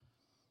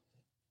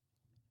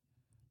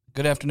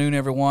Good afternoon,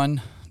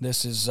 everyone.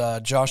 This is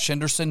Josh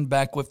Henderson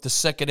back with the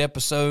second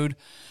episode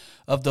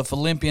of the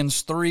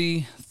Philippians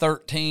 3,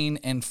 13,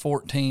 and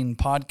 14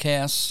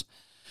 podcasts.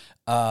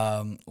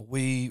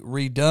 We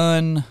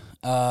redone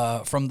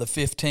from the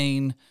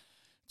 15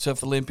 to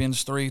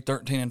Philippians 3,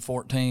 13, and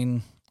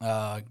 14.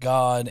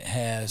 God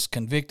has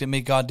convicted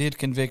me. God did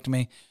convict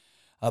me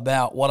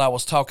about what I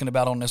was talking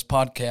about on this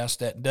podcast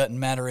that doesn't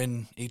matter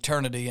in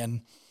eternity.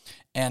 And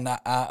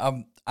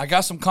I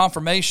got some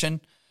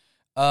confirmation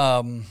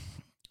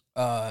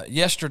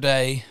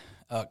yesterday.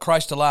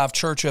 Christ Alive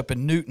Church up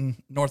in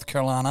Newton, North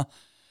Carolina.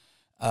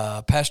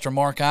 Pastor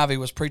Mark Ivy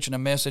was preaching a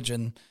message,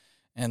 and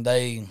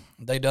they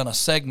done a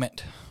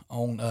segment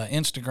on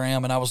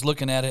Instagram, and I was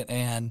looking at it,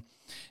 and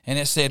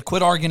it said,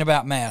 "Quit arguing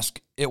about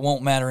masks. It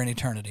won't matter in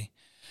eternity.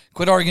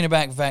 Quit arguing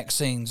about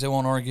vaccines. It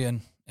won't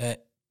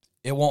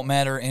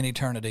matter in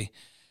eternity.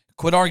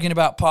 Quit arguing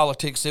about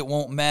politics. It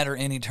won't matter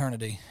in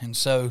eternity." And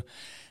so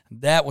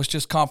that was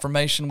just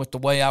confirmation with the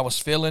way I was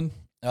feeling,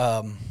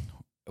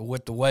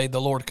 with the way the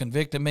Lord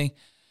convicted me.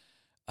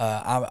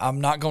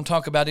 I'm not going to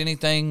talk about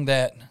anything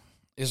that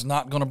is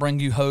not going to bring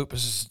you hope,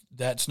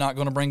 that's not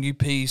going to bring you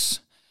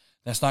peace,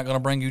 that's not going to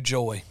bring you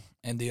joy.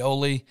 And the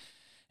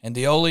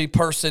only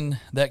person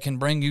that can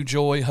bring you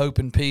joy, hope,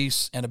 and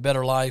peace and a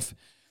better life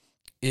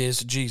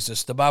is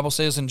Jesus. The Bible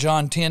says in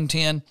John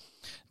 10:10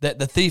 that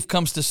the thief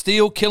comes to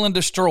steal, kill, and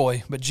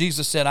destroy, but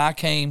Jesus said, "I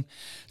came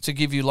to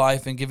give you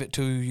life and give it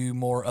to you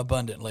more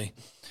abundantly."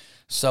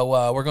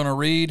 So we're going to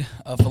read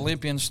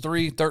Philippians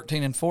 3,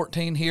 13, and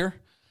 14 here,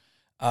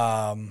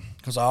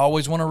 because I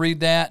always want to read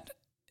that,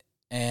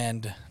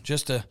 and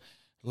just to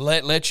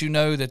let you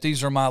know that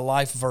these are my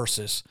life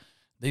verses.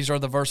 These are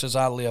the verses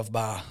I live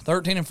by.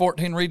 13 and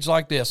 14 reads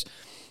like this: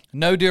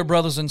 "No, dear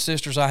brothers and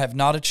sisters, I have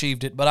not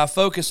achieved it, but I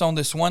focus on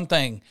this one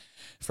thing.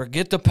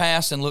 Forget the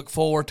past and look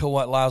forward to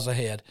what lies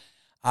ahead.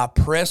 I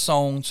press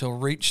on to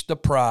reach the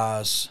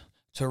prize,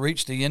 to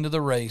reach the end of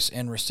the race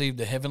and receive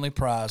the heavenly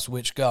prize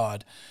which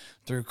God,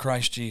 through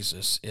Christ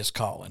Jesus, is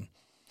calling."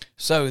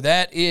 So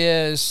that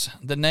is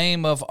the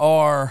name of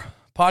our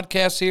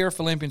podcast here,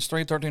 Philippians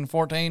 3, 13, and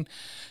 14.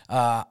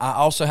 I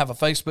also have a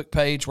Facebook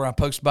page where I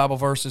post Bible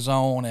verses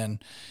on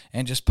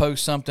and just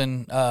post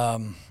something,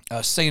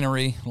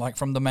 scenery, like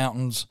from the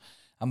mountains.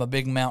 I'm a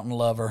big mountain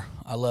lover.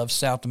 I love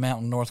South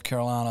Mountain, North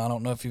Carolina. I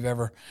don't know if you've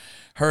ever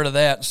heard of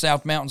that.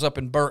 South Mountain's up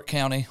in Burke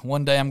County.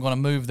 One day I'm going to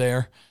move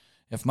there.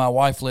 If my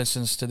wife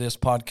listens to this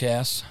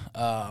podcast,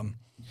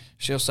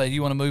 she'll say,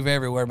 "You want to move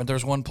everywhere," but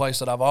there's one place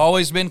that I've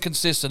always been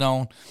consistent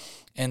on,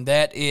 and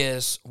that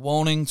is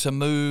wanting to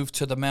move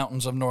to the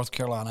mountains of North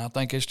Carolina. I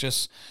think it's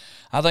just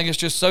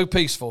so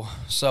peaceful.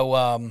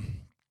 So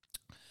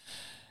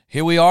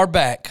here we are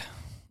back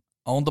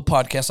on the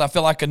podcast. I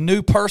feel like a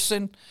new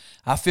person.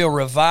 I feel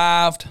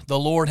revived. The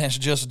Lord has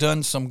just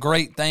done some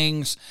great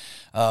things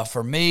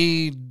for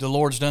me. The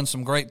Lord's done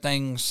some great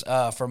things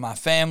for my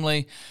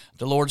family.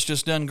 The Lord's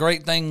just done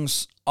great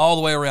things all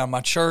the way around,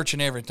 my church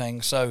and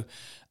everything. So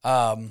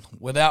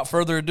without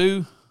further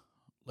ado,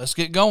 let's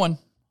get going.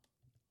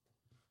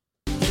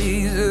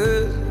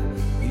 Jesus,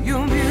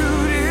 you're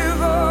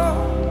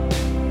beautiful.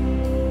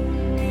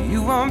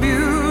 You are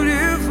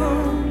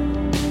beautiful.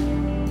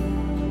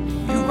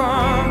 You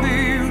are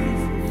beautiful.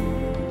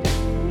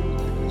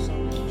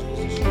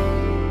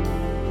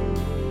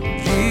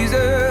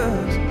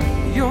 Jesus,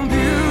 you're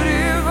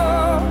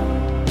beautiful.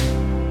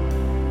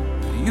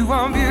 You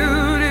are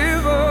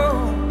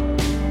beautiful.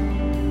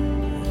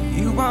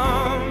 You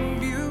are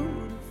beautiful.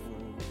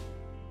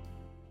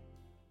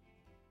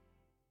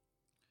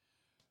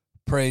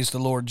 Praise the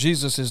Lord.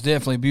 Jesus is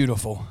definitely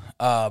beautiful.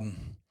 My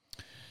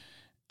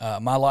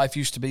life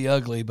used to be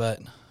ugly, but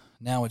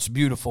now it's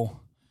beautiful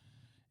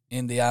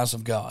in the eyes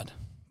of God.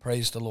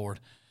 Praise the Lord.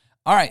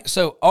 All right,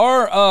 so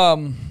our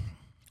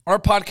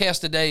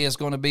podcast today is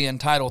going to be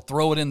entitled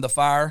 "Throw It in the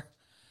Fire,"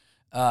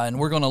 and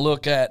we're going to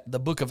look at the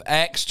book of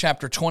Acts,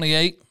 chapter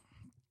 28,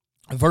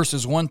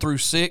 verses 1 through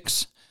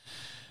 6.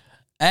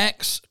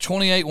 Acts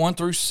 28, 1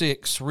 through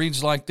 6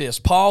 reads like this: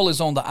 "Paul is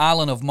on the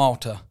island of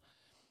Malta.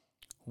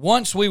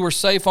 Once we were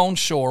safe on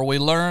shore, we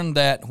learned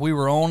that we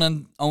were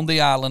on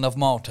the island of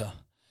Malta.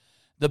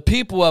 The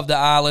people of the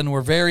island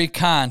were very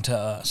kind to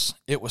us.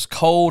 It was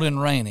cold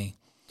and rainy,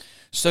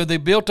 so they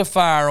built a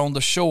fire on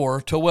the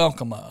shore to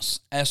welcome us.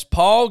 As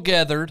Paul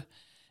gathered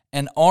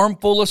an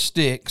armful of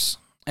sticks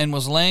and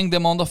was laying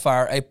them on the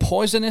fire, a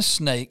poisonous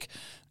snake,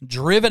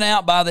 driven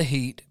out by the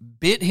heat,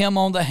 bit him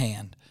on the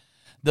hand.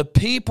 The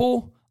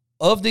people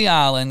of the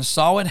island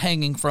saw it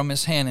hanging from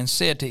his hand and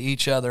said to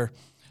each other,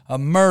 'A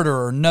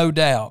murderer, no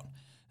doubt.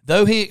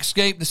 Though he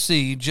escaped the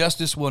sea,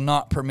 justice will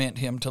not permit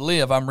him to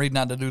live.'" I'm reading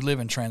out the New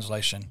Living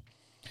Translation.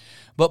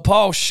 "But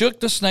Paul shook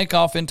the snake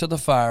off into the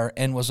fire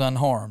and was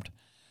unharmed.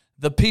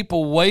 The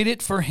people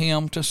waited for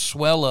him to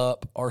swell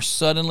up or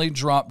suddenly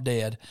drop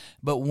dead.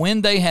 But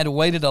when they had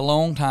waited a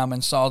long time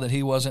and saw that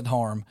he wasn't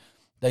harmed,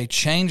 they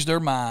changed their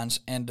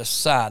minds and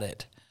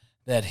decided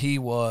that he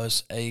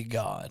was a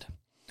god."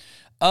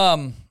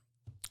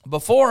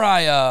 Before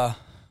I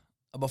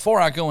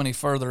go any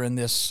further in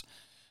this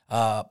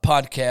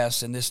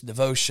podcast and this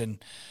devotion,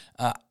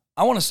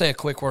 I want to say a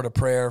quick word of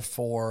prayer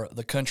for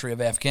the country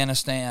of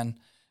Afghanistan.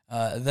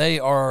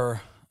 It's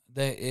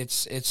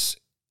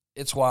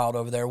wild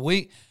over there.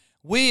 We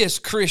as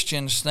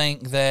Christians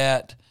think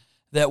that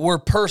we're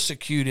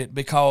persecuted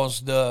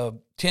because the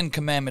Ten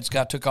Commandments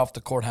got took off the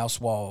courthouse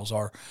walls,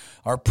 or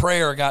our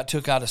prayer got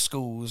took out of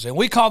schools, and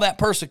we call that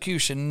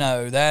persecution.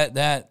 No,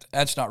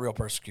 that's not real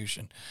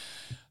persecution.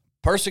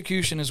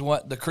 Persecution is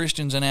what the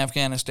Christians in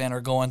Afghanistan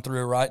are going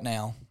through right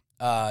now.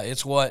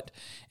 It's what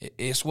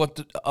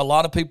a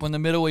lot of people in the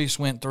Middle East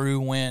went through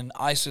when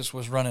ISIS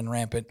was running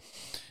rampant.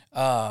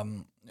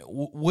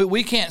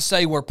 We can't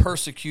say we're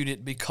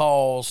persecuted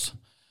because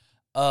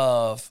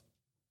of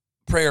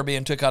prayer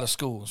being took out of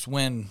schools,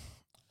 when,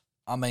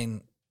 I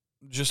mean,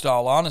 just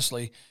all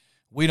honestly,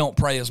 we don't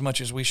pray as much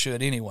as we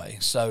should anyway.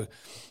 So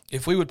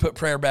if we would put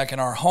prayer back in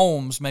our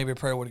homes, maybe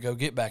prayer would go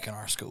get back in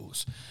our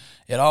schools.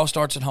 It all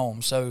starts at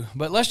home. So,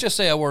 but let's just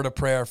say a word of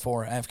prayer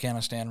for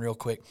Afghanistan real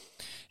quick.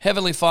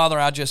 Heavenly Father,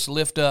 I just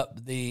lift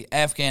up the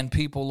Afghan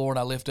people, Lord.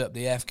 I lift up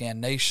the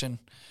Afghan nation.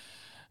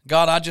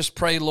 God, I just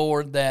pray,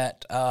 Lord,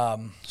 that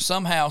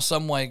somehow,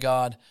 some way,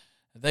 God,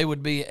 they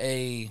would be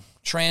a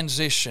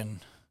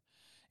transition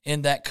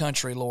in that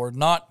country, Lord,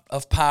 not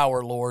of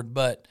power, Lord,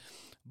 but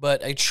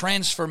a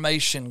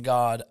transformation,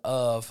 God,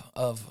 of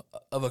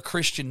a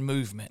Christian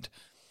movement.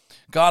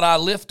 God, I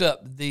lift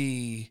up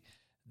the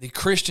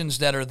Christians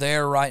that are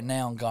there right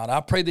now, God.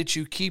 I pray that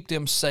you keep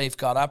them safe,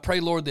 God. I pray,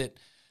 Lord,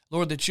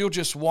 that you'll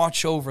just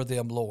watch over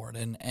them, Lord.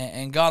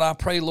 And God, I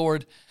pray,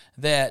 Lord,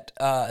 that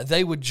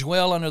they would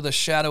dwell under the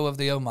shadow of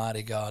the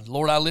Almighty, God.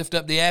 Lord, I lift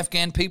up the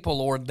Afghan people,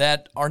 Lord,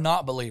 that are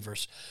not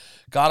believers.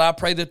 God, I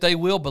pray that they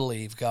will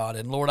believe, God.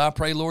 And Lord, I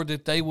pray, Lord,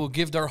 that they will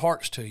give their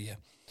hearts to you.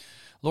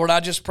 Lord,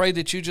 I just pray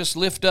that you just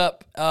lift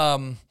up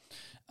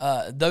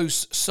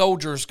those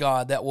soldiers,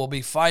 God, that will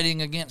be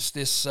fighting against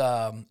this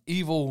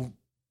evil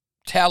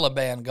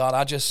Taliban, God.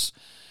 I just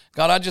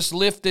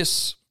lift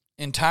this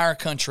entire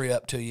country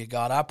up to you,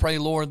 God. I pray,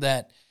 Lord,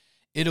 that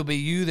it'll be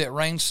you that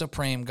reigns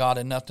supreme, God,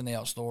 and nothing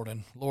else, Lord.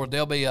 And Lord,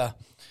 there'll be a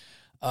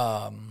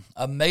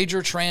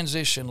major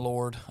transition,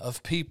 Lord,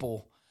 of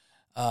people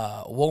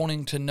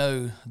wanting to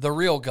know the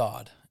real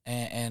God.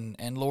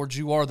 And Lord,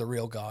 you are the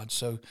real God.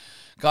 So,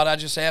 God, I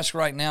just ask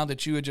right now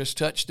that you would just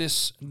touch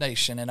this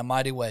nation in a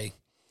mighty way.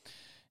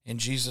 In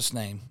Jesus'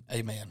 name,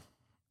 amen.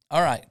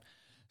 All right.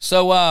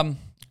 So,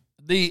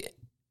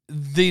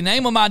 the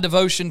name of my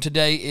devotion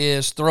today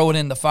is Throw It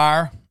in the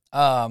Fire.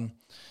 I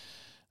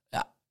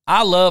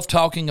love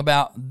talking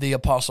about the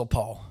Apostle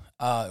Paul.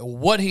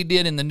 What he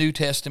did in the New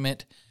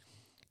Testament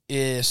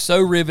is so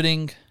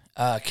riveting,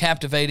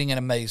 captivating, and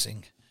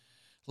amazing.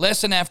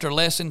 Lesson after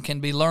lesson can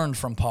be learned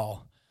from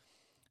Paul.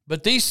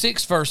 But these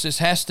 6 verses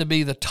has to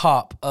be the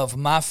top of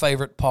my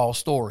favorite Paul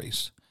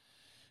stories.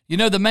 You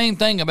know, the main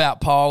thing about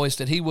Paul is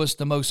that he was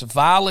the most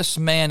vilest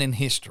man in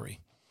history.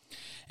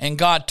 And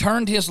God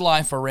turned his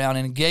life around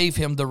and gave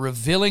him the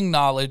revealing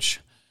knowledge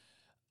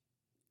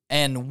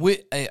and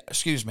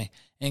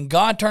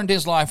God turned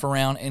his life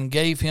around and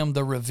gave him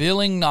the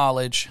revealing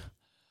knowledge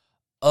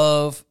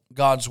of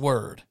God's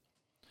Word.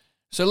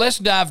 So let's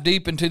dive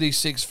deep into these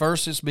 6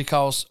 verses,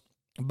 because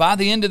by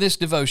the end of this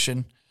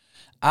devotion,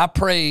 I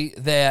pray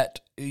that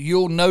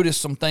you'll notice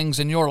some things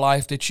in your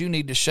life that you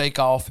need to shake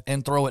off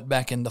and throw it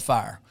back in the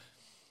fire.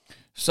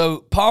 So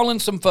Paul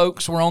and some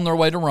folks were on their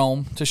way to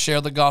Rome to share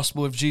the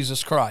gospel of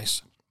Jesus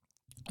Christ.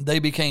 They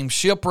became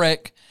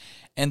shipwrecked,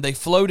 and they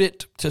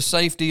floated to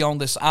safety on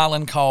this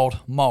island called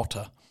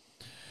Malta.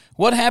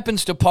 What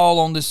happens to Paul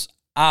on this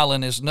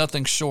island is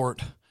nothing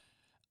short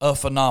of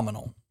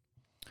phenomenal.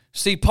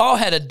 See, Paul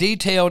had a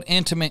detailed,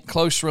 intimate,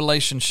 close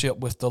relationship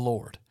with the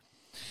Lord.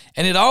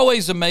 And it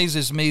always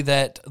amazes me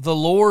that the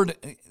Lord,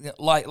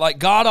 like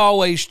God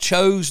always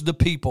chose the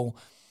people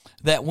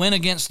that went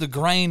against the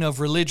grain of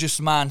religious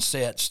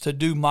mindsets to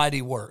do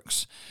mighty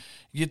works.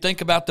 You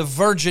think about the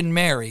Virgin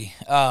Mary,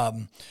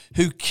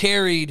 who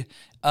carried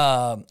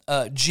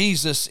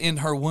Jesus in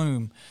her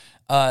womb.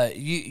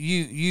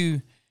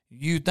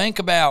 You think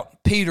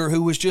about Peter,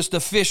 who was just a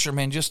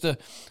fisherman, just a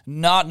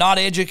not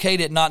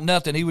educated, not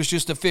nothing. He was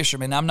just a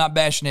fisherman. I'm not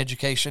bashing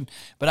education,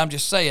 but I'm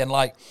just saying,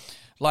 like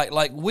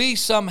we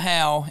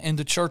somehow in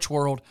the church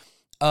world,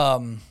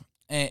 and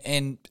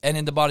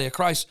in the body of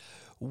Christ,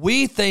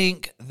 we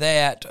think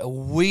that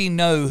we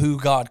know who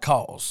God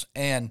calls,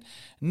 and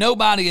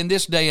nobody in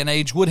this day and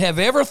age would have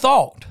ever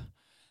thought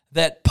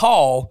that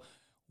Paul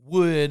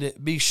would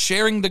be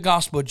sharing the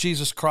gospel of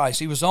Jesus Christ.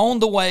 He was on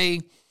the way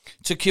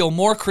to kill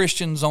more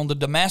Christians on the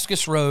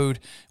Damascus Road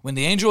when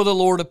the angel of the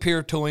Lord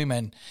appeared to him,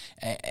 and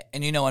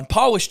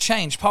Paul was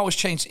changed. Paul was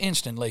changed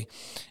instantly.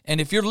 And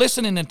if you're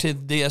listening to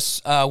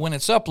this when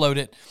it's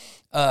uploaded,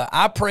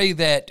 I pray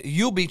that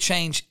you'll be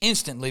changed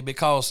instantly,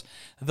 because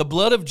the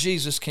blood of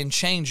Jesus can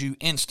change you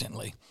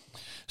instantly.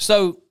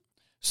 So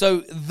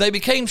they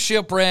became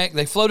shipwrecked.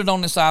 They floated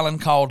on this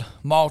island called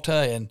Malta,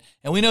 and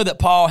we know that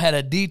Paul had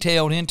a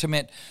detailed,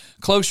 intimate,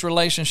 close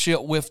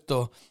relationship with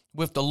the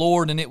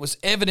Lord, and it was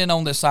evident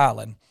on this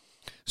island.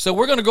 So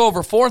we're going to go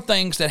over 4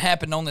 things that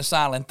happened on this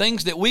island,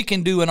 things that we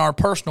can do in our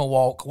personal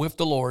walk with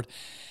the Lord.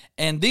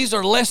 And these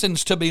are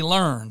lessons to be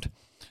learned.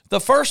 The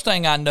first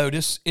thing I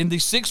notice in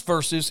these 6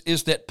 verses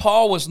is that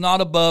Paul was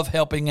not above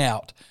helping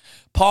out.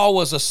 Paul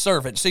was a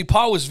servant. See,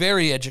 Paul was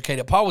very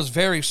educated. Paul was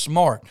very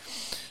smart.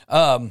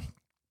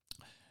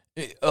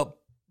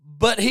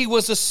 But he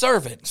was a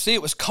servant. See,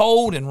 it was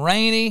cold and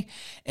rainy,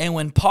 and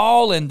when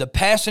Paul and the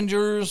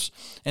passengers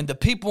and the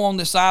people on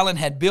this island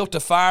had built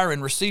a fire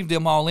and received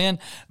them all in,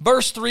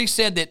 verse 3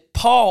 said that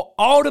Paul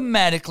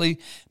automatically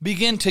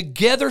began to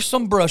gather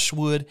some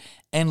brushwood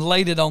and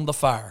laid it on the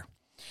fire.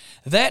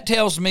 That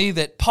tells me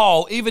that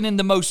Paul, even in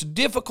the most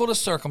difficult of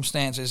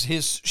circumstances,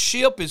 his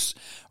ship is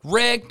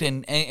wrecked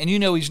and you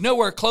know, he's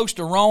nowhere close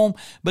to Rome,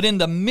 but in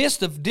the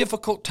midst of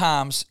difficult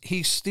times,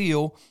 he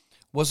still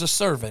was a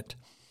servant.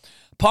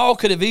 Paul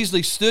could have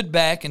easily stood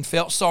back and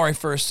felt sorry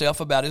for himself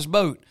about his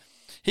boat.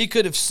 He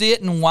could have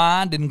sit and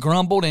whined and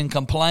grumbled and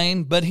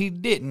complained, but he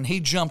didn't. He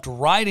jumped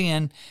right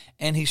in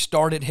and he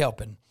started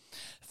helping.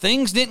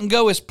 Things didn't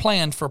go as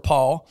planned for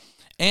Paul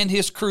and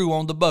his crew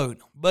on the boat,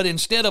 but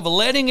instead of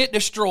letting it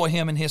destroy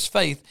him and his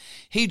faith,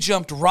 he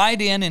jumped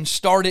right in and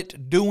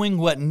started doing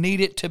what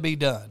needed to be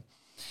done.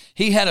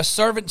 He had a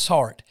servant's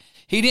heart.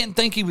 He didn't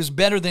think he was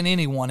better than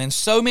anyone, and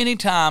so many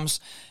times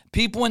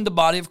people in the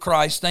body of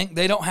Christ think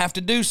they don't have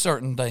to do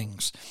certain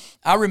things.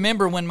 I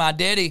remember when my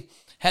daddy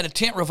had a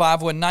tent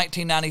revival in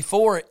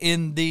 1994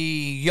 in the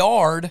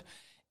yard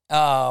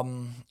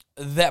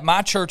that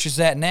my church is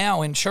at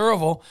now in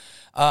Cherville.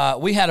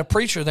 We had a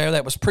preacher there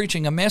that was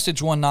preaching a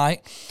message one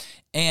night,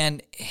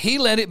 and he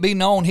let it be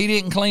known he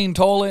didn't clean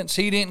toilets,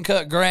 he didn't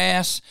cut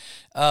grass,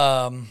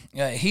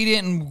 he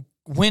didn't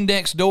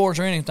Windex doors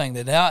or anything.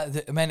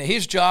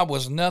 His job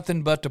was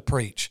nothing but to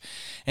preach.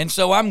 And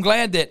so I'm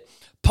glad that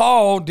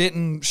Paul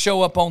didn't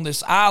show up on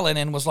this island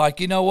and was like,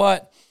 you know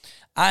what?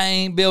 I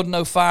ain't building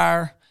no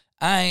fire.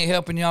 I ain't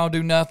helping y'all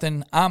do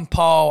nothing. I'm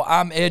Paul.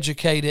 I'm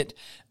educated.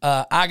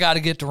 I got to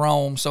get to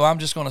Rome, so I'm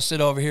just going to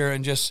sit over here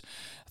and just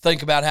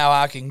think about how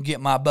I can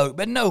get my boat.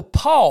 But no,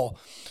 Paul,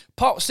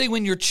 see,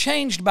 when you're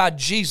changed by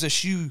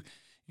Jesus, you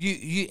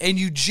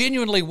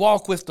genuinely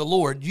walk with the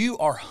Lord, you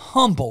are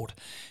humbled.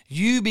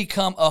 You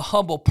become a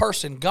humble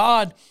person.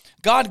 God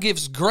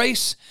gives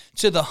grace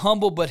to the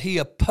humble, but he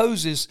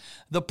opposes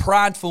the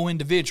prideful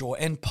individual.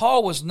 And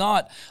Paul was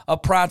not a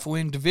prideful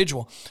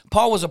individual.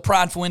 Paul was a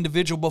prideful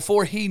individual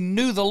before he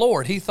knew the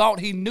Lord. He thought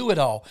he knew it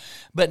all.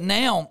 But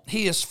now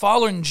he is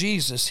following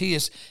Jesus.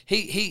 He's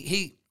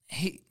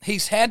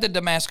had the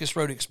Damascus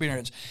Road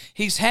experience.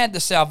 He's had the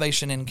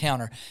salvation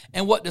encounter.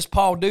 And what does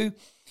Paul do?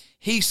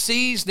 He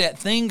sees that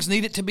things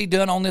needed to be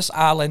done on this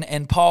island,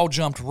 and Paul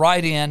jumped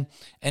right in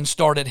and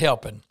started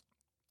helping.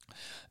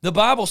 The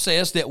Bible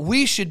says that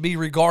we should be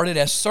regarded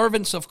as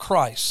servants of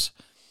Christ.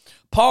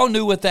 Paul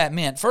knew what that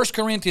meant. 1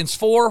 Corinthians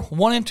 4,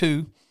 1 and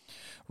 2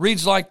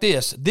 reads like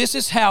this. This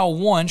is how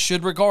one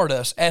should regard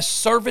us, as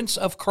servants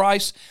of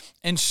Christ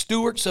and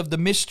stewards of the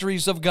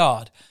mysteries of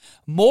God.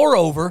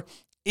 Moreover,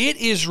 it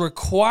is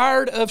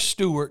required of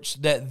stewards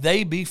that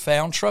they be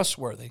found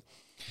trustworthy.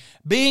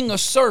 Being a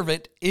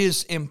servant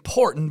is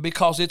important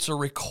because it's a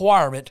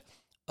requirement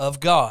of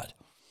God.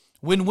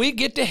 When we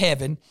get to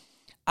heaven,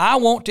 I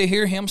want to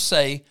hear him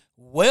say,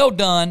 well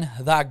done,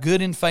 thy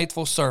good and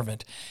faithful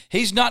servant.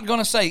 He's not going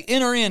to say,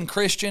 enter in,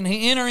 Christian.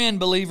 Enter in,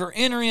 believer.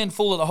 Enter in,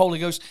 full of the Holy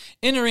Ghost.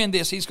 Enter in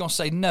this. He's going to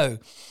say, no,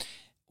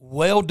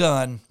 well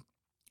done,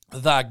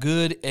 thy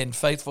good and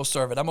faithful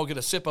servant. I'm going to get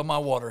a sip of my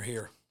water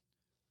here.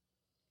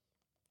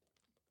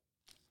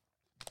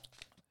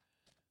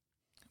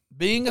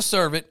 Being a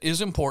servant is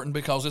important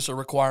because it's a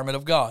requirement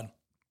of God.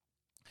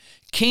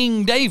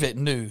 King David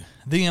knew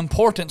the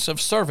importance of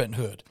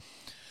servanthood.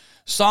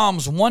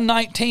 Psalms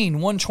 119,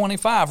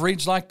 125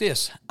 reads like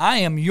this. I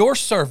am your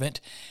servant.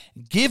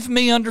 Give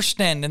me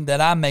understanding that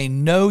I may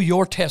know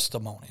your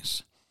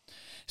testimonies.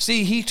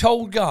 See, he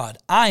told God,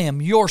 I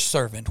am your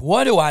servant.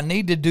 What do I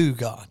need to do,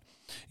 God?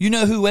 You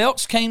know who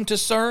else came to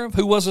serve?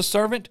 Who was a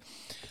servant?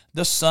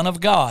 The Son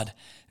of God,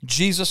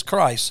 Jesus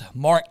Christ.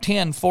 Mark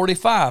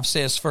 10:45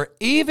 says, for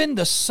even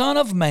the Son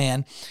of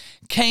Man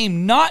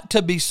came not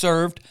to be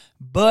served,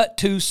 but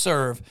to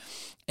serve,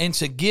 and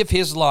to give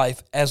his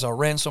life as a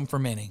ransom for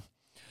many.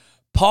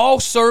 Paul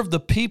served the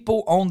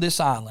people on this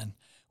island.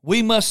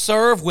 We must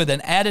serve with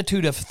an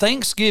attitude of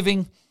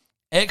thanksgiving,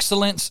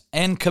 excellence,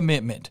 and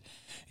commitment.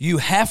 You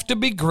have to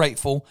be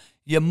grateful.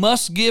 You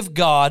must give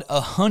God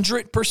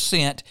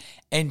 100%,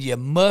 and you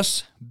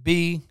must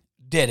be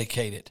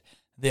dedicated.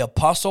 The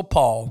Apostle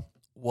Paul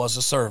was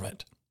a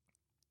servant.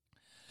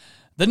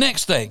 The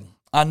next thing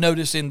I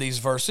notice in these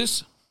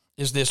verses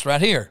is this right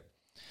here.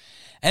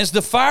 As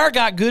the fire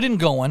got good and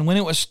going, when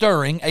it was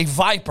stirring, a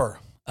viper,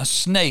 a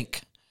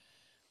snake,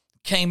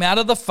 came out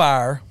of the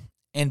fire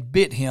and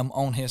bit him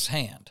on his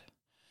hand.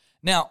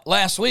 Now,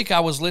 last week I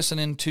was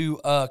listening to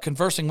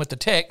Conversing with the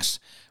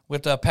Text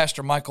with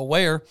Pastor Michael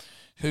Ware,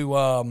 who,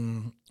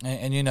 I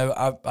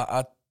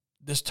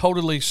this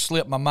totally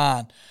slipped my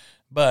mind,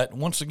 But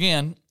once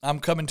again, I'm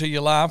coming to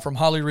you live from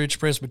Holly Ridge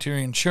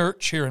Presbyterian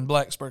Church here in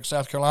Blacksburg,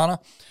 South Carolina.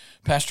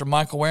 Pastor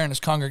Michael Ware and his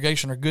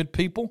congregation are good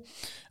people,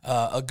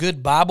 a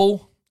good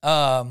Bible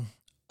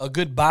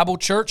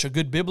church, a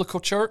good biblical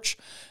church,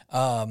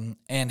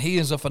 and he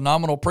is a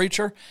phenomenal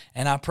preacher.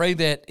 And I pray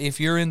that if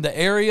you're in the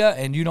area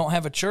and you don't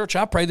have a church,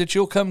 I pray that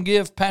you'll come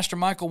give Pastor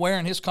Michael Ware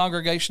and his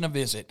congregation a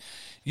visit.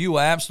 You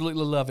will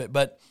absolutely love it.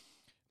 But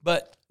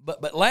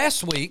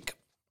last week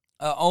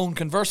on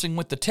Conversing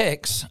with the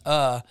Text,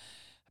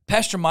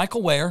 Pastor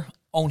Michael Ware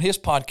on his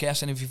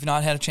podcast, and if you've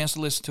not had a chance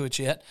to listen to it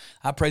yet,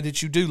 I pray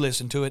that you do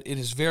listen to it. It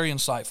is very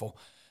insightful.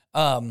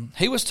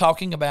 He was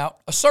talking about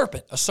a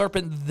serpent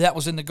that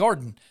was in the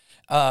garden.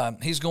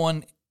 He's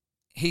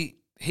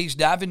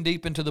diving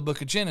deep into the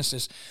book of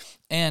Genesis,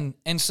 and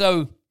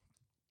so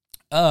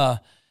I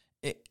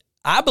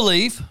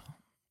believe,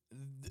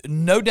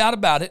 no doubt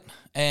about it,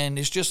 and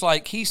it's just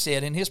like he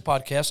said in his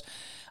podcast,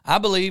 I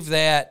believe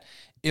that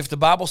if the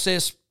Bible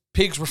says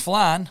pigs were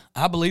flying,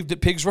 I believe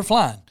that pigs were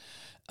flying.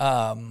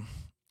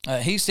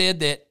 He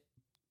said that,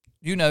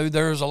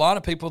 there's a lot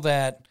of people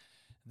that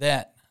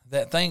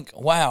think,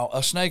 wow,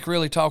 a snake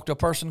really talked to a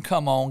person.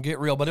 Come on, get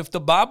real. But if the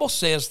Bible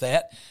says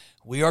that,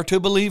 we are to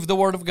believe the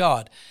Word of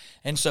God.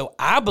 And so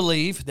I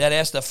believe that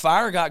as the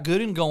fire got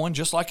good and going,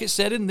 just like it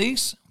said in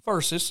these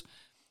verses,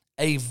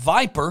 a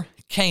viper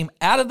came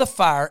out of the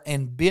fire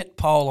and bit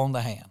Paul on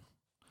the hand.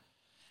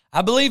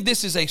 I believe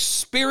this is a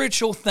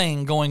spiritual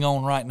thing going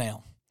on right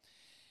now.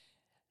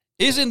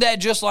 Isn't that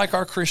just like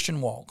our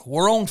Christian walk?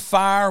 We're on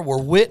fire,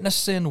 we're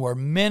witnessing, we're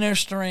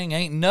ministering,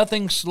 ain't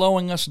nothing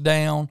slowing us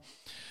down.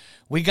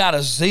 We got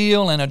a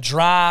zeal and a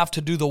drive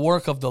to do the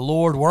work of the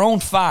Lord. We're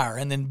on fire,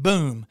 and then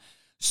boom,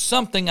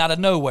 something out of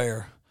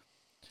nowhere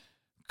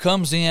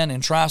comes in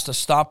and tries to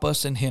stop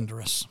us and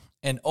hinder us,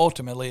 and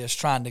ultimately is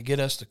trying to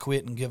get us to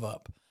quit and give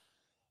up.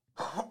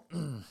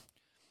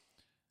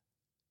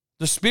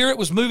 The Spirit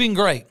was moving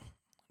great.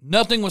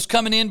 Nothing was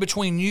coming in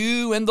between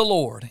you and the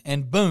Lord,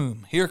 and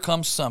boom, here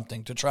comes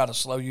something to try to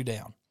slow you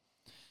down.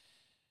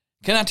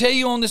 Can I tell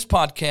you on this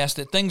podcast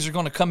that things are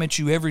going to come at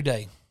you every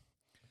day?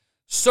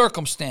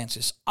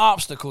 Circumstances,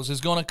 obstacles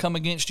is going to come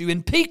against you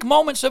in peak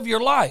moments of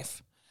your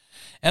life.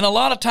 And a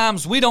lot of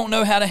times we don't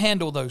know how to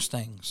handle those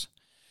things.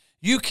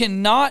 You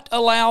cannot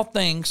allow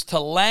things to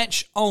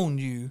latch on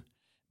you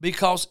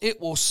because it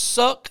will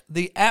suck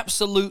the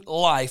absolute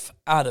life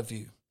out of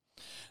you.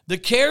 The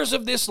cares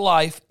of this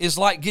life is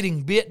like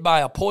getting bit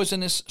by a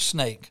poisonous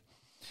snake.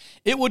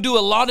 It will do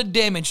a lot of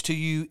damage to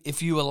you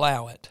if you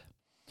allow it.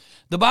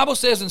 The Bible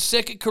says in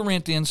 2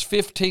 Chronicles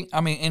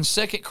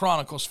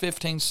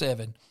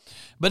 15:7,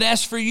 but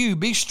as for you,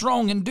 be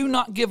strong and do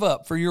not give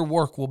up, for your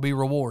work will be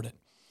rewarded.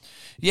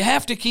 You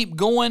have to keep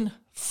going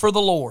for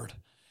the Lord.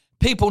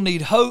 People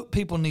need hope,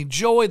 people need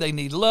joy, they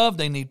need love,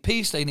 they need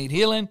peace, they need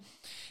healing.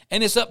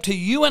 And it's up to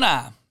you and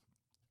I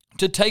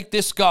to take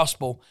this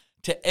gospel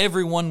to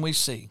everyone we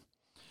see.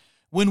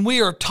 When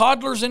we are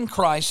toddlers in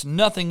Christ,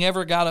 nothing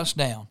ever got us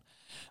down.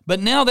 But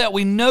now that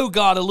we know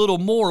God a little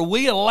more,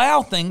 we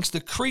allow things to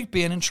creep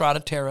in and try to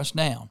tear us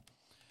down.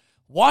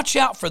 Watch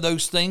out for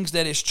those things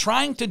that is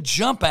trying to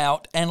jump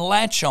out and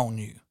latch on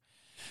you.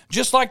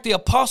 Just like the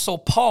Apostle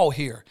Paul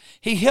here,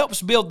 he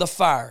helps build the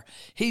fire.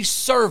 He's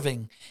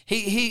serving.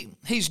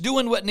 He's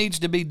doing what needs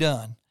to be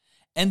done.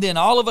 And then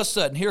all of a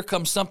sudden, here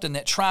comes something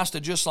that tries to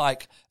just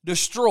like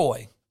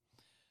destroy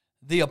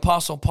the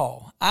Apostle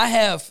Paul. I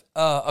have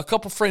a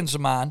couple friends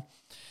of mine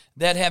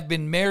that have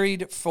been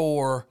married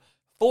for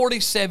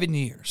 47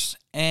 years.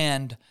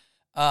 And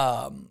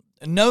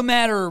no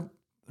matter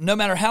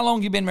how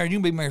long you've been married, you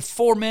can be married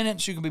 4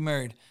 minutes, you can be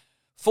married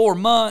 4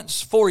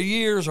 months, 4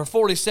 years, or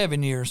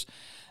 47 years.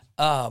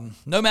 No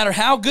matter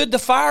how good the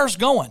fire's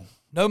going,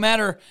 no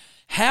matter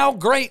how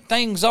great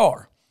things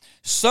are,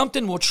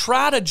 something will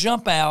try to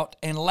jump out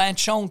and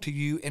latch on to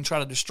you and try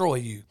to destroy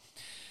you.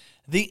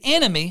 The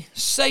enemy,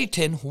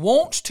 Satan,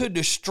 wants to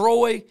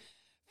destroy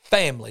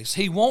families.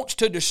 He wants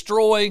to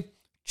destroy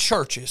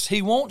churches.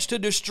 He wants to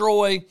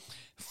destroy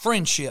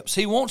friendships.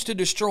 He wants to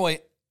destroy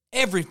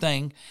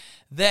everything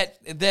that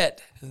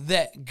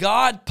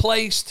God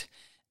placed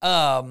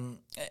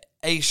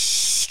a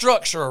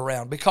structure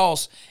around.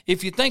 Because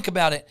if you think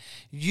about it,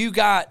 you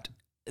got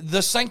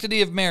the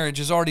sanctity of marriage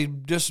has already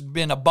just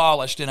been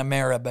abolished in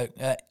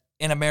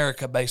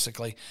America,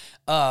 basically.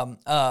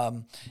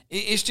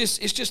 It's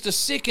just a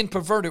sick and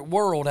perverted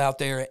world out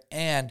there,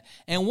 and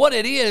what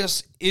it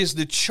is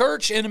the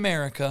church in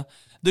America.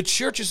 The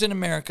churches in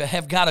America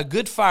have got a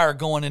good fire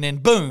going, and then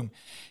boom,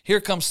 here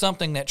comes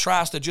something that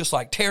tries to just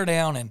like tear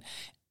down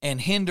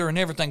and hinder and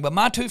everything. But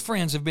my two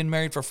friends have been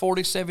married for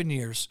 47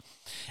 years,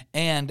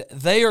 and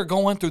they are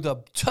going through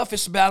the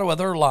toughest battle of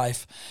their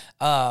life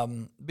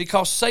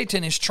because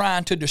Satan is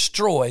trying to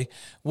destroy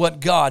what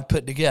God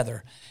put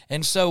together.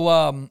 And so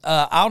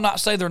I'll not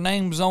say their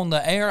names on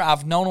the air.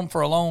 I've known them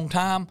for a long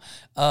time.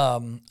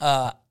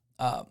 I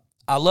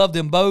love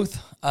them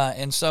both.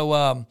 And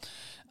so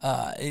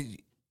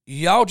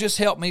y'all just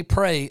help me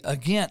pray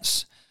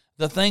against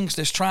the things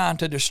that's trying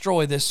to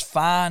destroy this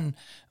fine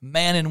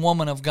man and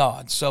woman of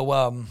God.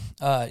 So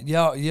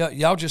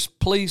y'all just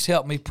please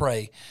help me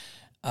pray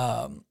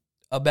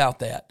about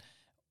that.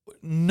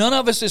 None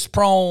of us is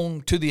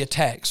prone to the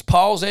attacks.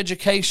 Paul's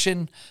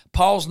education,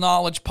 Paul's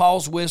knowledge,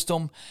 Paul's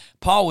wisdom.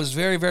 Paul was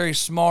very, very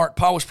smart.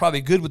 Paul was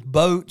probably good with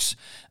boats.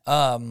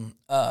 Paul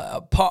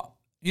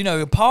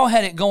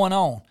had it going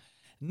on.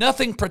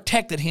 Nothing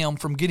protected him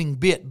from getting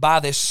bit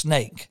by this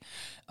snake.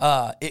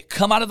 It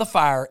come out of the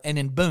fire, and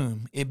then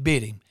boom, it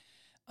bit him.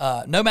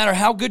 No matter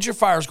how good your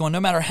fire is going, no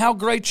matter how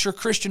great your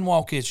Christian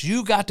walk is,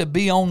 you got to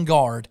be on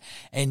guard,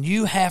 and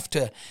you have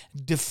to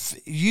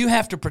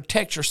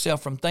protect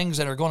yourself from things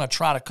that are going to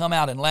try to come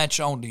out and latch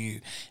on to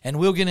you. And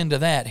we'll get into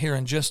that here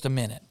in just a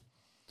minute.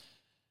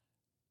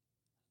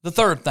 The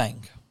third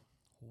thing,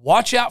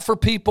 watch out for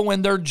people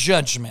and their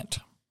judgment.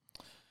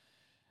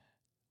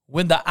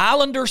 When the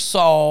islanders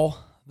saw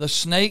the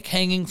snake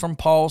hanging from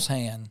Paul's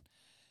hand,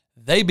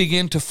 they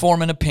began to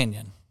form an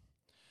opinion.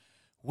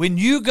 When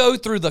you go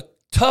through the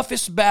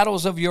toughest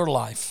battles of your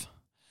life,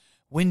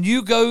 when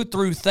you go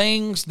through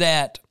things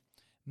that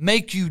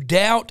make you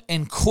doubt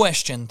and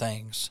question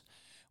things,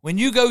 when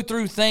you go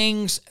through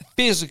things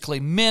physically,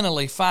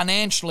 mentally,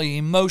 financially,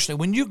 emotionally,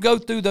 when you go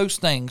through those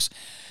things,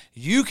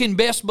 you can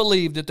best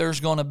believe that there's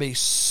going to be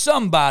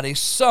somebody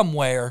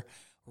somewhere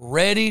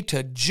ready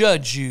to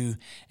judge you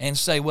and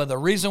say, well, the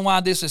reason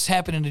why this is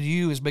happening to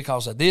you is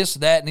because of this,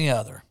 that, and the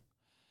other.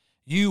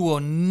 You will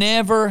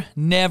never,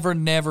 never,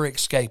 never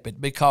escape it,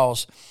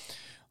 because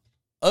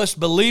us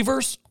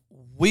believers,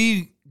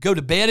 we go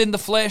to bed in the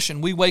flesh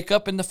and we wake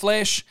up in the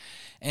flesh.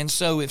 And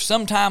so if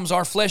sometimes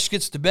our flesh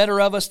gets the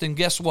better of us, then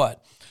guess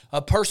what?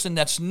 A person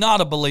that's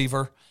not a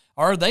believer,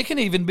 or they can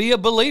even be a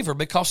believer,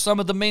 because some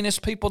of the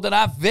meanest people that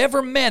I've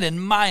ever met in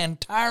my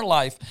entire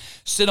life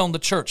sit on the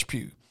church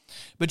pew.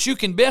 But you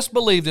can best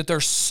believe that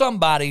there's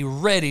somebody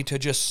ready to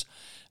just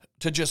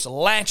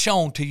latch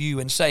on to you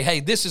and say, hey,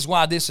 this is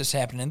why this is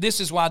happening, and this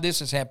is why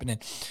this is happening.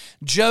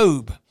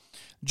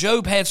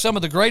 Job had some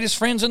of the greatest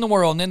friends in the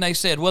world, and then they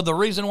said, well, the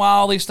reason why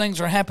all these things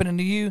are happening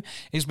to you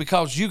is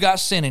because you got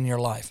sin in your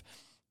life.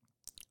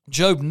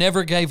 Job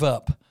never gave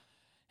up.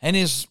 And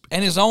his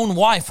own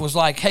wife was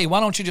like, hey, why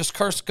don't you just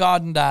curse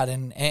God and die?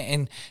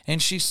 And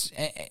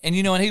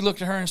he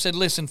looked at her and said,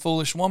 listen,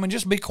 foolish woman,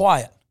 just be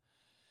quiet.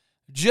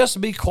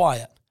 Just be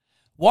quiet.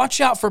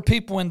 Watch out for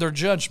people in their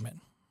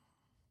judgment.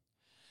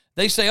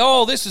 They say,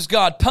 oh, this is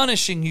God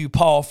punishing you,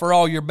 Paul, for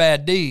all your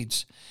bad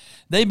deeds.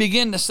 They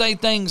begin to say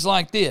things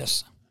like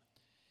this.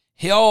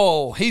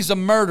 He's a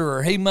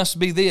murderer. He must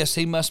be this.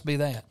 He must be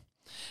that.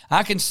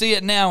 I can see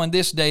it now in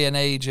this day and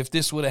age. If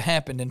this would have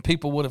happened and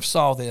people would have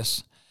saw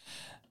this,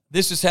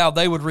 this is how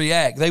they would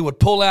react. They would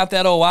pull out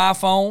that old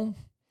iPhone.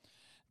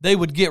 They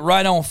would get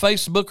right on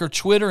Facebook or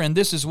Twitter, and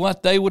this is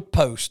what they would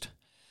post.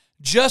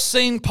 Just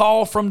seen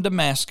Paul from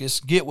Damascus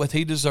get what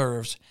he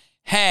deserves.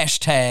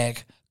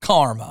 Hashtag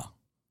karma.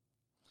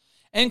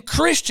 And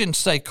Christians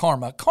say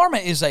karma. Karma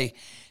is a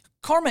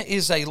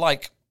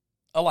like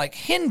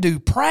Hindu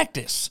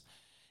practice.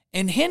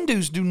 And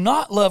Hindus do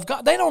not love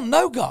God. They don't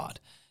know God.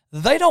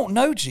 They don't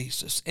know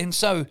Jesus. And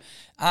so,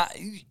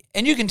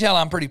 and you can tell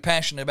I'm pretty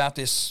passionate about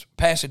this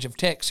passage of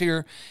text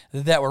here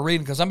that we're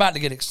reading, because I'm about to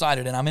get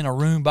excited and I'm in a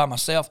room by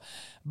myself.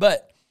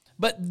 But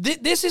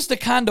this is the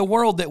kind of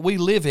world that we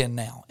live in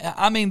now.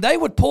 I mean, they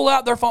would pull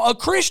out their phone. A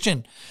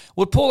Christian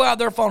would pull out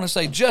their phone and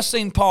say, just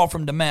seen Paul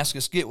from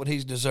Damascus get what he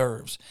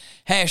deserves.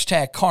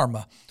 Hashtag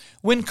karma.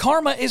 When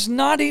karma is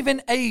not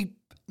even a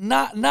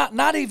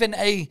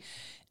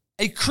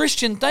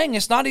Christian thing.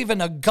 It's not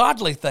even a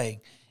godly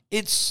thing.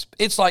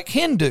 It's like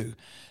Hindu.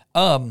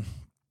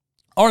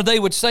 Or they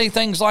would say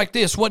things like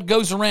this: what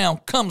goes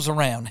around comes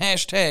around.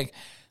 Hashtag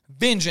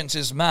vengeance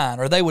is mine.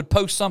 Or they would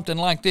post something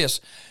like this: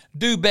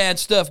 do bad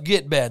stuff,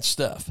 get bad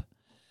stuff.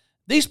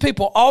 These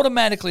people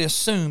automatically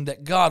assumed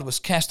that God was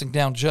casting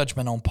down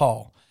judgment on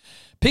Paul.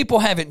 People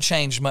haven't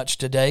changed much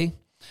today.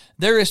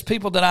 There is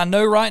people that I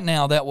know right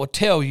now that will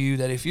tell you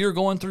that if you're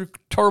going through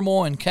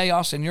turmoil and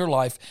chaos in your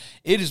life,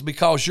 it is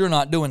because you're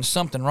not doing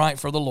something right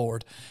for the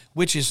Lord,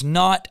 which is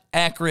not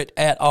accurate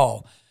at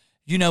all.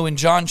 You know, in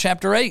John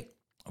chapter 8,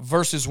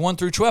 verses 1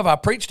 through 12, I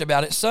preached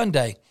about it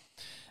Sunday.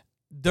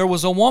 There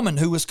was a woman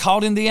who was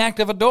caught in the act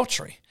of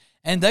adultery.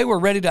 And they were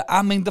ready to,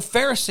 the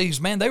Pharisees,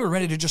 man, they were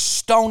ready to just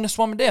stone this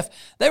woman to death.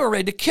 They were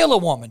ready to kill a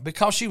woman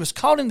because she was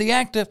caught in the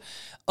act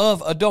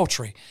of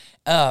adultery.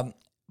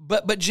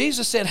 But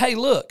Jesus said, hey,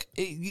 look,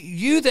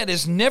 you that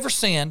has never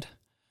sinned,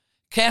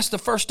 cast the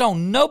first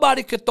stone.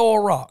 Nobody could throw a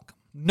rock.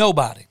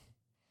 Nobody.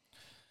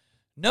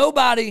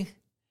 Nobody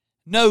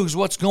knows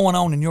what's going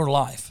on in your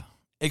life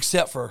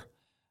except for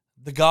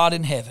the God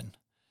in heaven.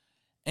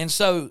 And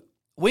so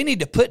we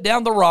need to put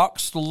down the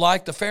rocks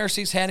like the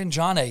Pharisees had in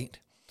John 8.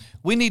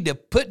 We need to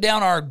put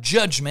down our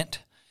judgment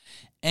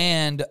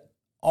and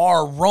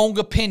our wrong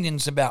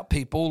opinions about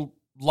people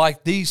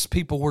like these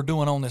people were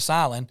doing on this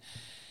island.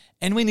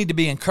 And we need to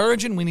be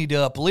encouraging. We need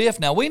to uplift.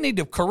 Now, we need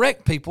to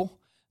correct people,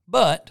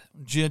 but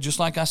just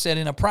like I said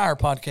in a prior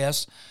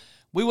podcast,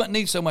 we wouldn't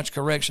need so much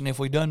correction if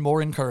we done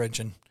more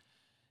encouraging.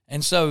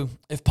 And so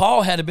if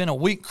Paul had been a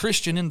weak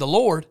Christian in the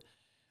Lord,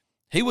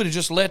 he would have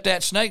just let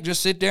that snake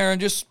just sit there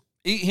and just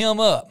eat him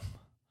up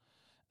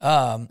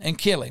and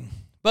kill him.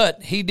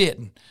 But he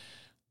didn't.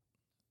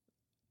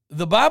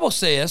 The Bible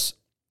says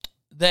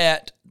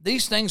that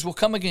these things will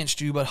come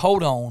against you, but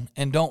hold on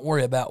and don't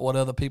worry about what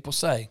other people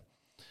say.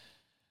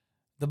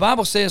 The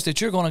Bible says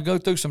that you're going to go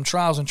through some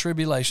trials and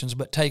tribulations,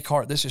 but take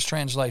heart. This is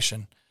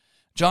translation.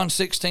 John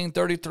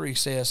 16:33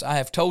 says, I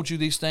have told you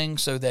these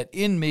things so that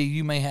in me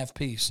you may have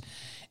peace.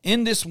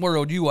 In this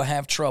world you will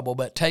have trouble,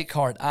 but take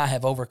heart, I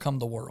have overcome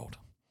the world.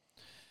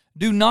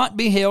 Do not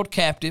be held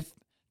captive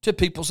to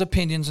people's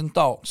opinions and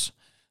thoughts.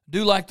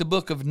 Do like the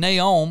book of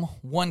Nahum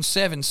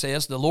 1:7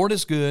 says, the Lord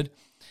is good,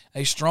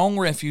 a strong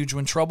refuge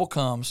when trouble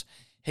comes.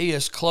 He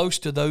is close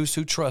to those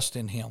who trust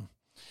in him.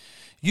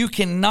 You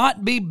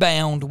cannot be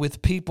bound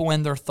with people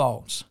and their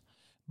thoughts,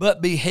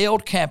 but be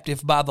held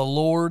captive by the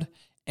Lord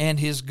and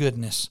his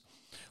goodness.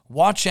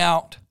 Watch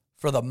out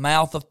for the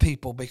mouth of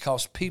people,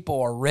 because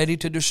people are ready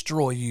to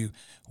destroy you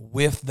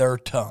with their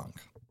tongue.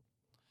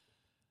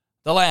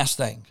 The last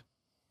thing,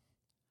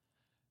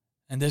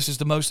 and this is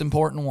the most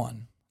important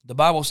one, the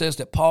Bible says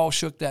that Paul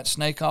shook that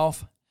snake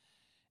off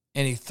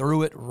and he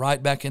threw it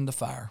right back in the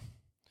fire.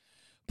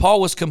 Paul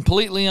was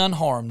completely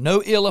unharmed,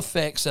 no ill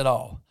effects at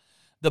all.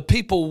 The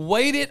people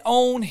waited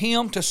on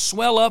him to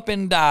swell up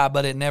and die,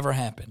 but it never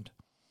happened.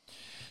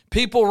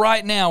 People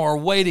right now are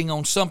waiting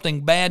on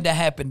something bad to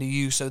happen to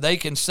you so they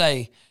can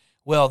say,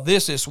 well,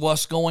 this is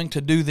what's going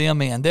to do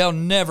them in. They'll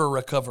never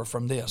recover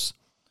from this.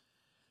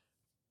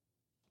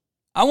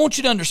 I want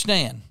you to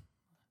understand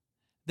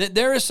that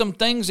there is some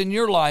things in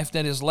your life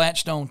that is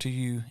latched on to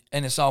you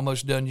and it's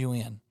almost done you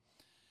in.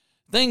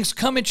 Things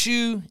come at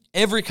you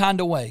every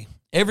kind of way.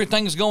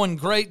 Everything's going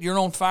great. You're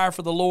on fire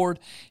for the Lord.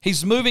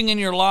 He's moving in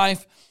your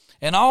life.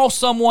 And all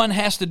someone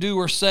has to do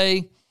or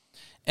say,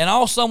 and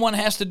all someone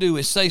has to do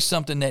is say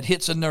something that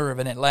hits a nerve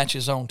and it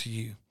latches on to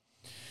you.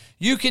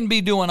 You can be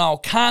doing all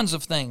kinds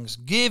of things,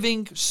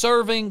 giving,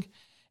 serving,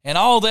 and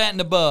all that and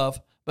above,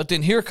 but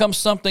then here comes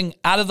something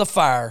out of the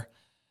fire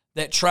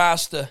that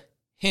tries to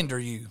hinder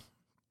you.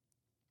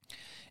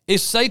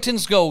 It's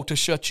Satan's goal to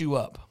shut you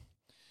up.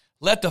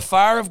 Let the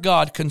fire of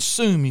God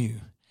consume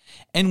you.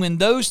 And when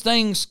those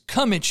things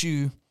come at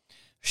you,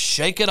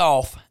 shake it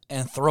off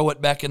and throw it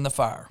back in the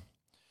fire.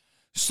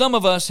 Some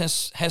of us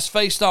has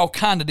faced all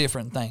kind of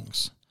different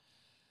things.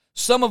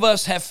 Some of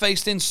us have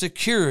faced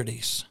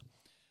insecurities.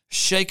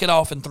 Shake it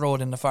off and throw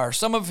it in the fire.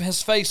 Some of us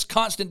has faced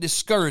constant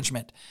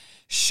discouragement.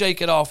 Shake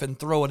it off and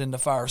throw it in the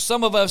fire.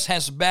 Some of us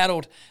has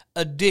battled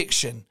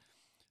addiction.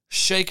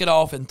 Shake it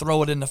off and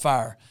throw it in the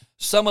fire.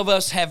 Some of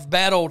us have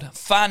battled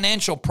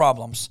financial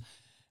problems.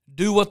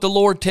 Do what the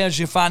Lord tells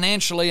you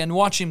financially and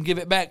watch him give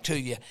it back to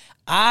you.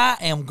 I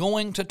am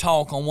going to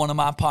talk on one of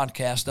my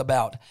podcasts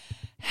about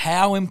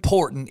how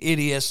important it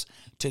is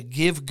to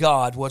give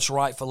God what's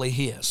rightfully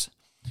his.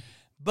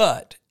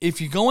 But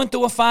if you're going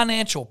through a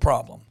financial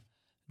problem,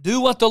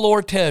 do what the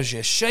Lord tells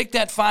you. Shake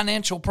that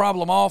financial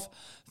problem off,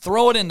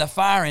 throw it in the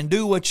fire, and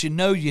do what you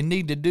know you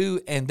need to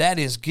do, and that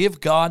is give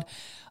God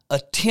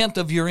 1/10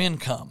 of your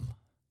income.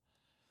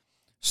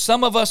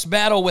 Some of us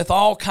battle with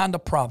all kind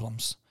of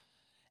problems,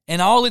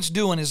 and all it's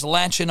doing is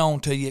latching on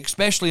to you,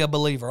 especially a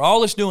believer.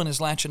 All it's doing is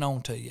latching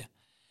on to you.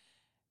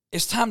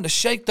 It's time to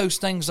shake those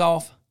things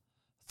off,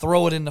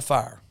 throw it in the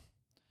fire.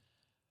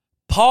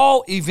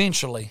 Paul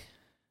eventually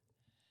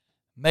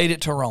made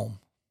it to Rome.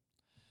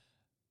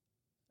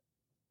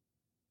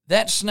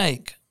 That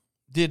snake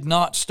did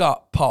not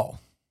stop Paul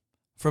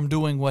from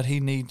doing what he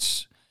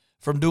needed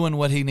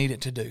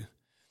to do.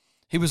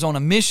 He was on a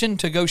mission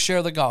to go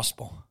share the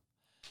gospel.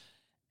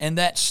 And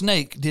that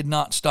snake did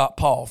not stop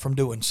Paul from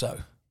doing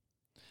so.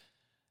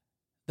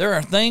 There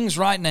are things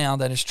right now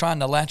that is trying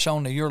to latch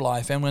on to your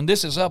life. And when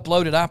this is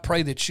uploaded, I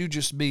pray that you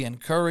just be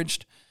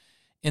encouraged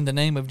in the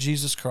name of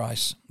Jesus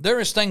Christ.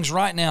 There is things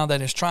right now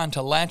that is trying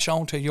to latch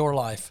on to your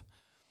life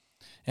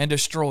and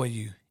destroy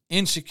you.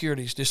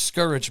 Insecurities,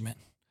 discouragement,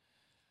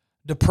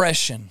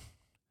 depression,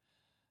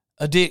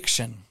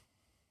 addiction,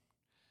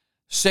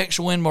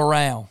 sexual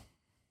immorality,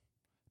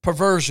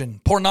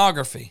 perversion,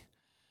 pornography.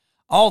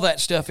 All that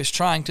stuff is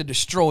trying to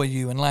destroy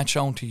you and latch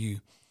on to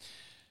you.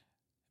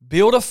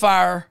 Build a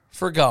fire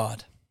for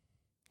God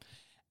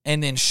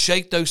and then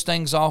shake those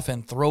things off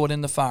and throw it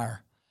in the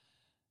fire.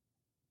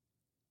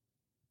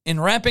 In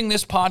wrapping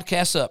this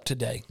podcast up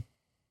today,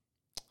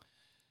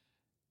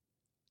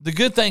 the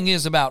good thing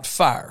is about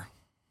fire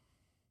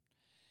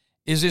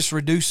is it's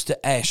reduced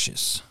to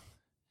ashes.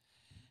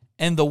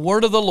 And the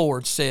word of the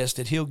Lord says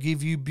that he'll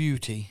give you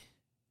beauty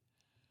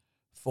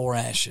for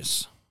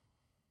ashes.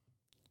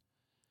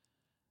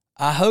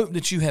 I hope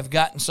that you have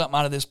gotten something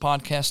out of this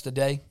podcast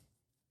today.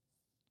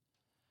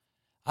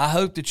 I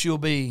hope that you'll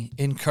be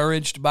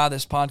encouraged by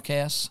this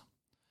podcast.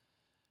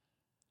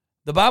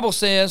 The Bible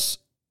says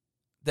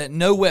that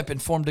no weapon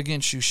formed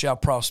against you shall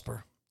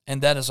prosper,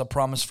 and that is a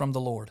promise from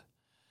the Lord.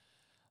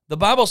 The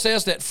Bible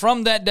says that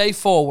from that day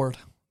forward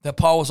that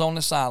Paul was on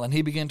this island,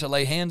 he began to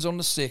lay hands on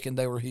the sick and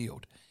they were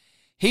healed.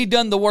 he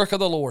done the work of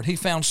the Lord. He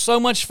found so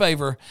much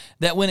favor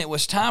that when it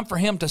was time for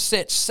him to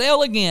set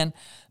sail again,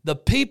 the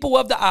people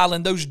of the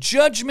island, those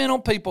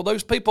judgmental people,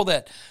 those people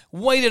that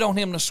waited on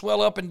him to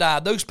swell up and die,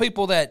 those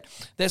people that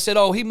said,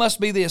 oh, he must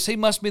be this, he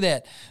must be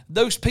that,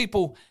 those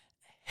people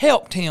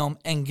helped him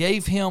and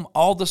gave him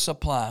all the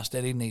supplies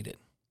that he needed.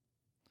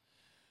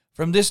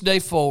 From this day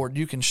forward,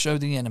 you can show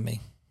the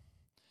enemy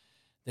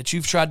that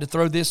you've tried to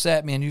throw this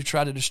at me and you've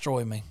tried to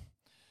destroy me.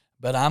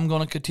 But I'm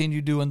going to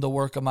continue doing the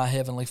work of my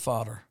Heavenly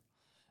Father,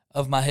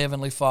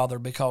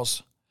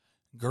 because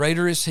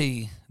greater is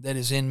he that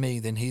is in me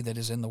than he that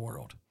is in the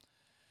world.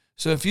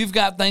 So if you've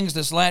got things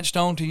that's latched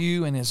on to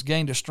you and has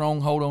gained a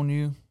stronghold on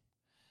you,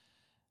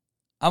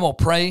 I'm going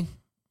to pray,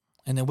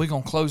 and then we're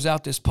going to close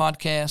out this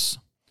podcast.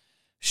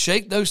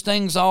 Shake those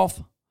things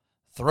off,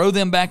 throw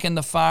them back in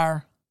the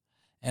fire,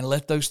 and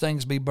let those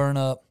things be burned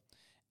up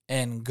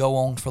and go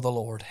on for the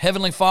Lord.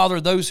 Heavenly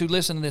Father, those who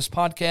listen to this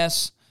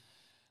podcast,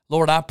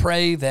 Lord, I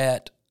pray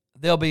that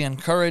they'll be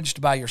encouraged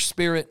by your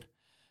Spirit.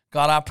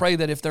 God, I pray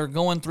that if they're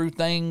going through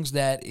things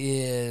that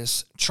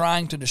is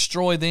trying to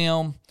destroy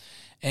them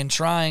and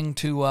trying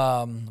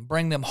to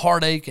bring them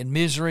heartache and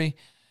misery,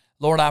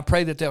 Lord, I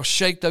pray that they'll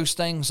shake those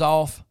things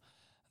off.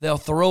 They'll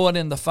throw it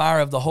in the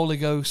fire of the Holy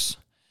Ghost,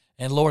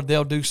 and Lord,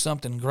 they'll do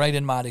something great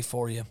and mighty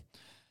for you.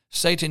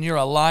 Satan, you're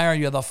a liar.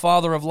 You're the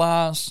father of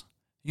lies.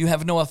 You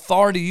have no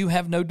authority. You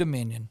have no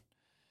dominion.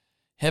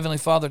 Heavenly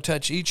Father,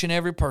 touch each and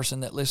every person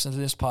that listens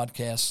to this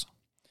podcast.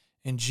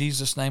 In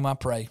Jesus' name I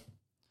pray.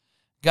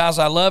 Guys,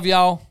 I love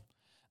y'all.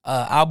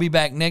 I'll be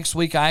back next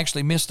week. I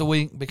actually missed a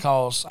week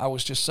because I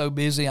was just so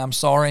busy. I'm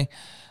sorry.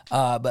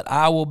 But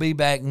I will be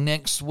back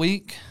next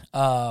week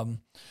to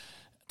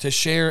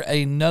share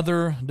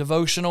another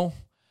devotional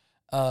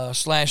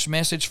 /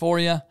 message for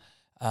you.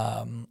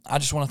 I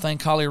just want to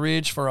thank Holly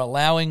Ridge for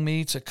allowing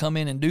me to come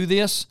in and do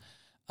this.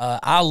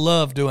 I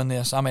love doing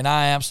this. I mean,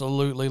 I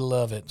absolutely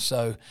love it.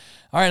 So,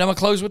 all right, I'm going to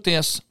close with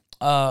this.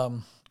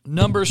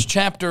 Numbers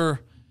chapter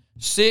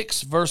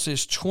 6,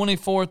 verses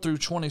 24 through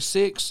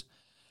 26.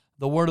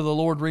 The word of the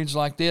Lord reads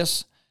like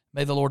this.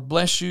 May the Lord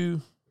bless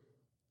you.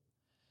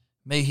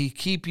 May he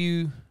keep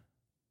you.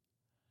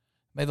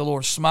 May the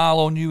Lord smile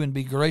on you and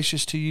be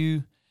gracious to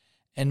you.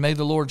 And may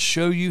the Lord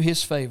show you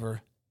his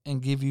favor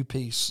and give you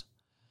peace.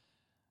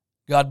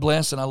 God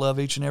bless, and I love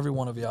each and every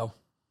one of y'all.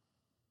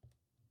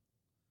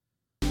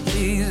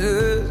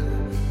 Jesus,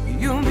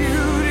 you're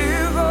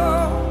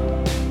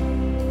beautiful.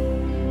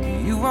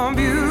 You are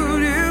beautiful.